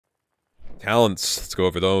Talents. Let's go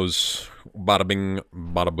over those. Bada bing,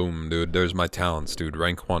 bada boom, dude. There's my talents, dude.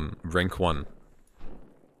 Rank 1. Rank 1.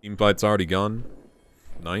 Team fight's already gone.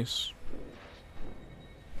 Nice.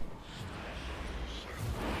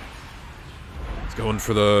 He's going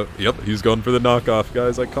for the... Yep, he's going for the knockoff,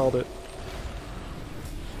 guys. I called it.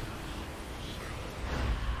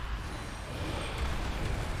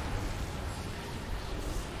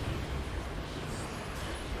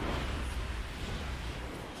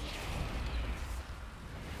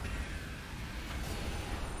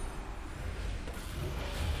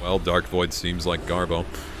 Well, Dark Void seems like Garbo.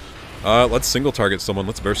 Let's single target someone.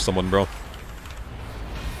 Let's burst someone, bro.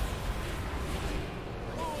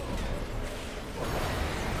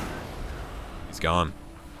 He's gone.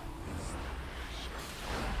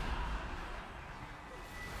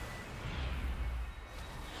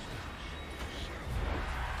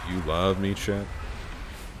 You love me, chat?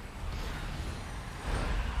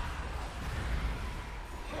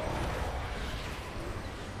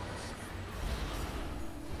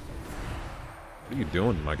 What are you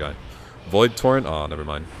doing, my guy? Void Torrent? Oh, never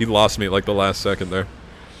mind. He lost me at like the last second there.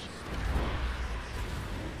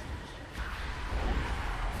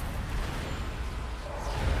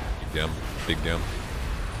 Big damn. Big damn.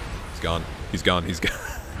 He's gone. He's gone. He's gone.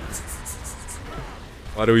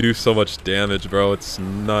 Why do we do so much damage, bro? It's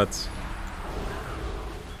nuts.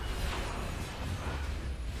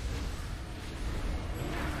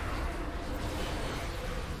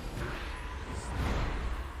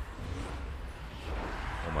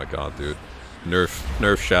 Oh my god, dude.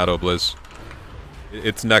 Nerf Shadow Blizz.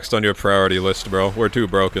 It's next on your priority list, bro. We're too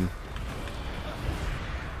broken.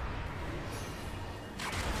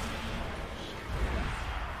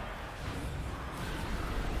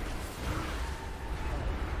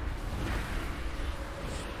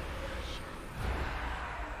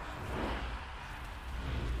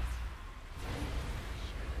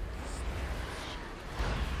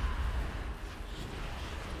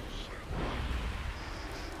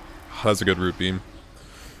 That's a good root beam.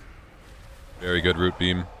 Very good root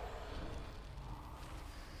beam.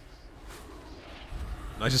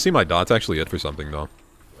 Nice to see my dots actually hit for something, though.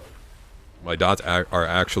 My dots are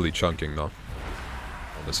actually chunking, though.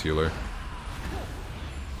 On this healer.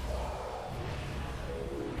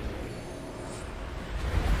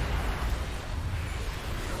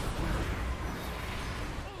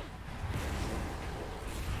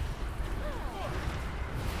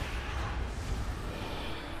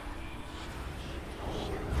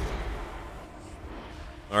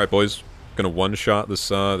 Alright, boys. Gonna one-shot this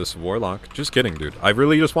this warlock. Just kidding, dude. I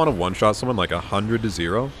really just want to one-shot someone like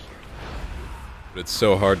 100-0. But it's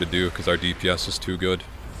so hard to do because our DPS is too good.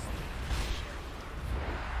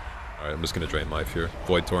 Alright, I'm just gonna drain life here.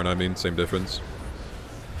 Void Torn, I mean. Same difference.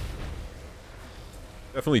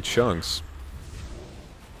 Definitely chunks.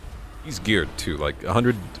 He's geared, too. Like,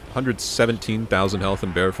 117,000 health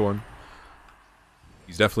in bear form.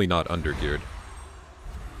 He's definitely not under-geared.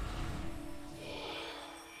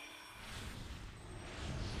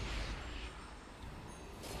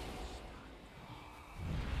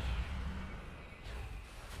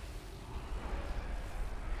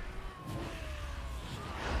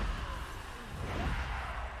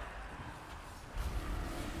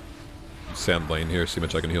 Sand lane here, see how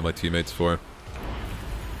much I can heal my teammates for.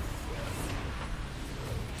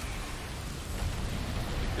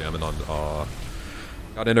 Damn it on... Aw.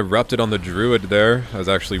 Got interrupted on the druid there. That was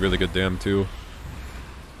actually really good damn too.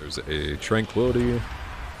 There's a tranquility.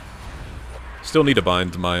 Still need to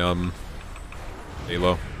bind my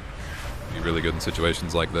halo. Be really good in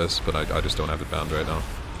situations like this, but I just don't have it bound right now.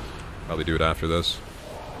 Probably do it after this.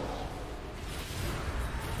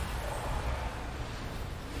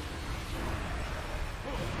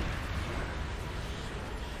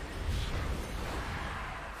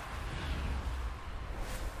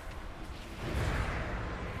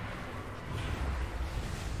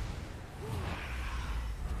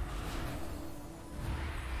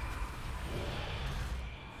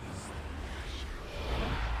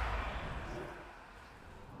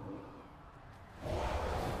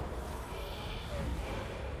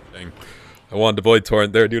 I wanted a Void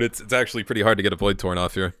Torrent there, dude. It's actually pretty hard to get a Void Torrent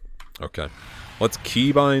off here. Okay. Let's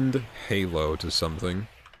keybind Halo to something.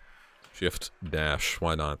 Shift dash.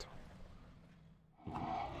 Why not?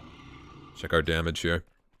 Check our damage here.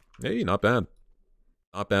 Hey, not bad.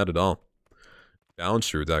 Not bad at all. Balance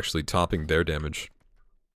Druid's actually topping their damage.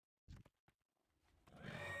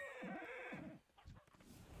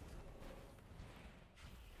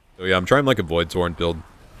 So yeah, I'm trying like a Void Torrent build.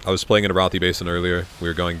 I was playing in a Arathi Basin earlier. We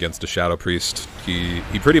were going against a Shadow Priest. He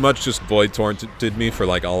pretty much just Void Torrented me for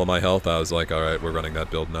like all of my health. I was like, alright, we're running that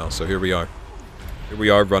build now. So here we are. Here we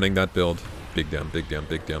are running that build. Big damn, big damn,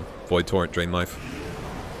 big damn. Void Torrent, Drain Life.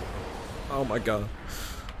 Oh my god.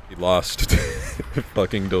 He lost.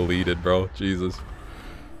 Fucking deleted, bro. Jesus.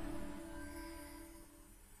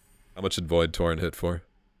 How much did Void Torrent hit for?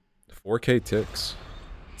 4k ticks.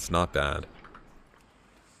 It's not bad.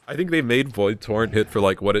 I think they made Void Torrent hit for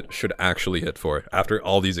like what it should actually hit for after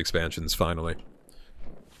all these expansions, finally.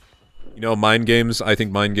 You know, Mind Games, I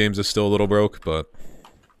think Mind Games is still a little broke, but...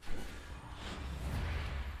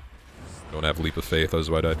 don't have Leap of Faith,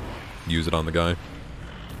 otherwise I'd use it on the guy.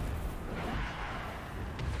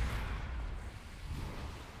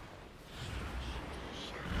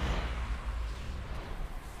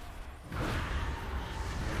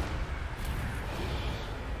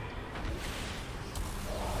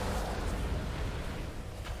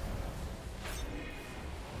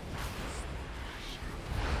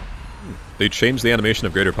 They changed the animation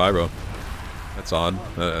of Greater Pyro. That's odd.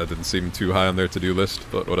 That didn't seem too high on their to-do list,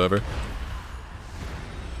 but whatever.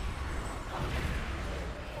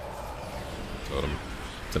 Totem.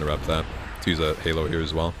 Let's interrupt that. Let's use a Halo here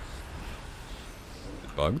as well.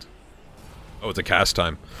 It bugged? Oh, it's a cast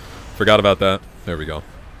time. Forgot about that. There we go.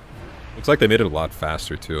 Looks like they made it a lot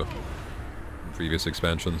faster, too. In previous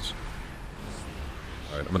expansions.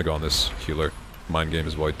 Alright, I'm gonna go on this healer. Mind Game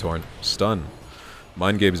is Void Torrent. Stun.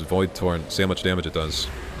 Mind Game is Void Torrent. See how much damage it does.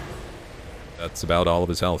 That's about all of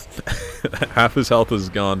his health. Half his health is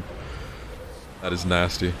gone. That is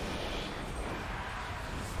nasty.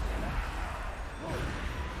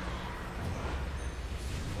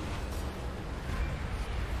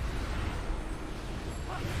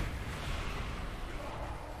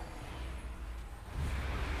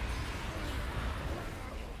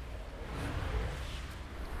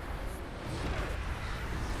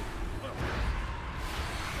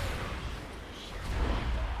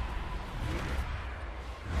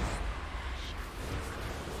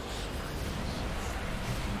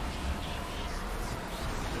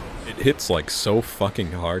 It hits like so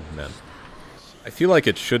fucking hard, man. I feel like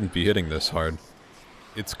it shouldn't be hitting this hard.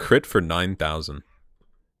 It's crit for 9,000.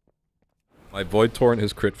 My Void Torrent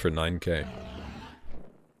has crit for 9k.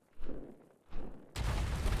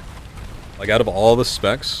 Like, out of all the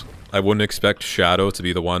specs, I wouldn't expect Shadow to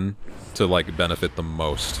be the one to, like, benefit the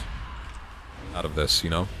most out of this, you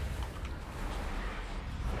know?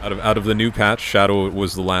 Out of the new patch, Shadow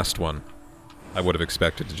was the last one I would have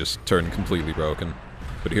expected to just turn completely broken.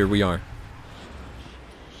 But here we are.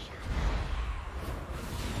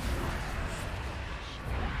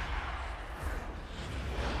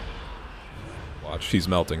 Watch, he's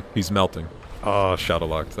melting. He's melting. Oh, Shadow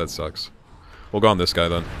locked. That sucks. We'll go on this guy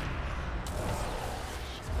then.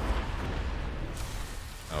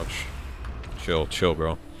 Ouch. Chill, chill,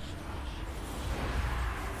 bro.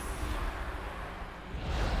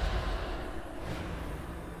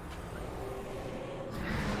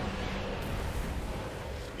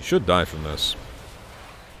 He should die from this.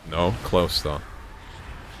 No, close though.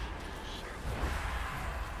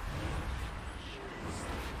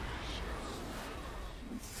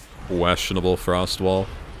 Questionable frost wall,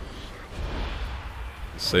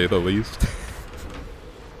 to say the least.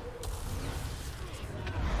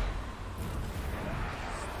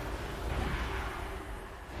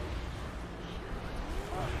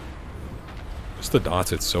 Just the dots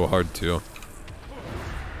hit so hard too.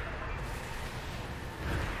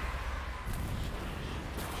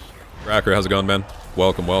 Cracker, how's it going, man?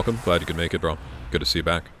 Welcome, welcome. Glad you could make it, bro. Good to see you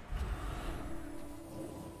back.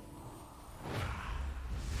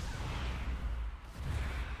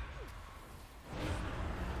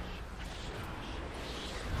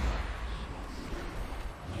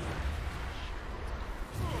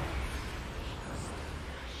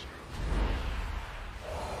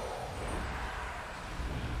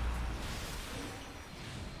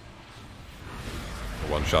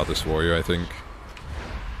 One-shot this warrior, I think.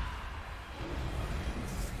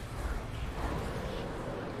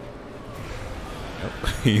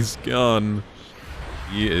 He's gone.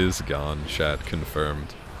 He is gone, chat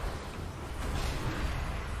confirmed.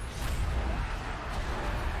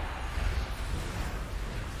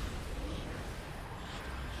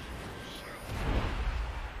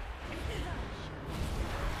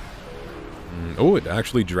 Oh, it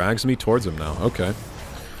actually drags me towards him now. Okay.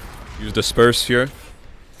 Use Disperse here.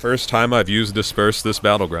 First time I've used Disperse this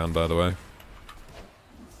battleground, by the way.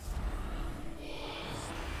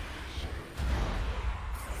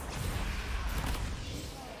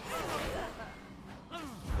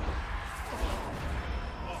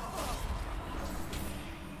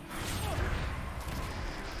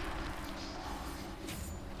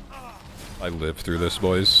 I live through this,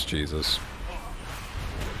 boys. Jesus.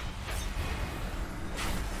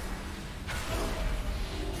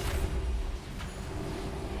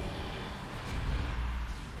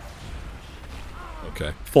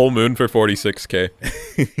 Okay. Full moon for 46k.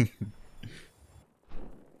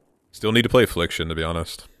 Still need to play Affliction, to be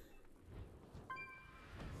honest.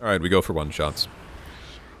 Alright, we go for one-shots.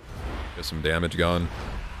 Get some damage going.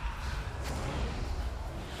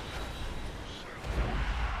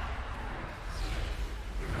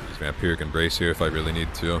 Use Vampiric Embrace here if I really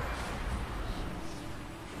need to.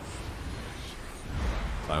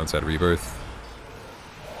 Silence at Rebirth.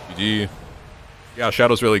 GG. Yeah,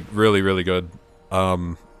 Shadow's really good.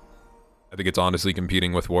 I think it's honestly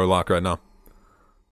competing with Warlock right now.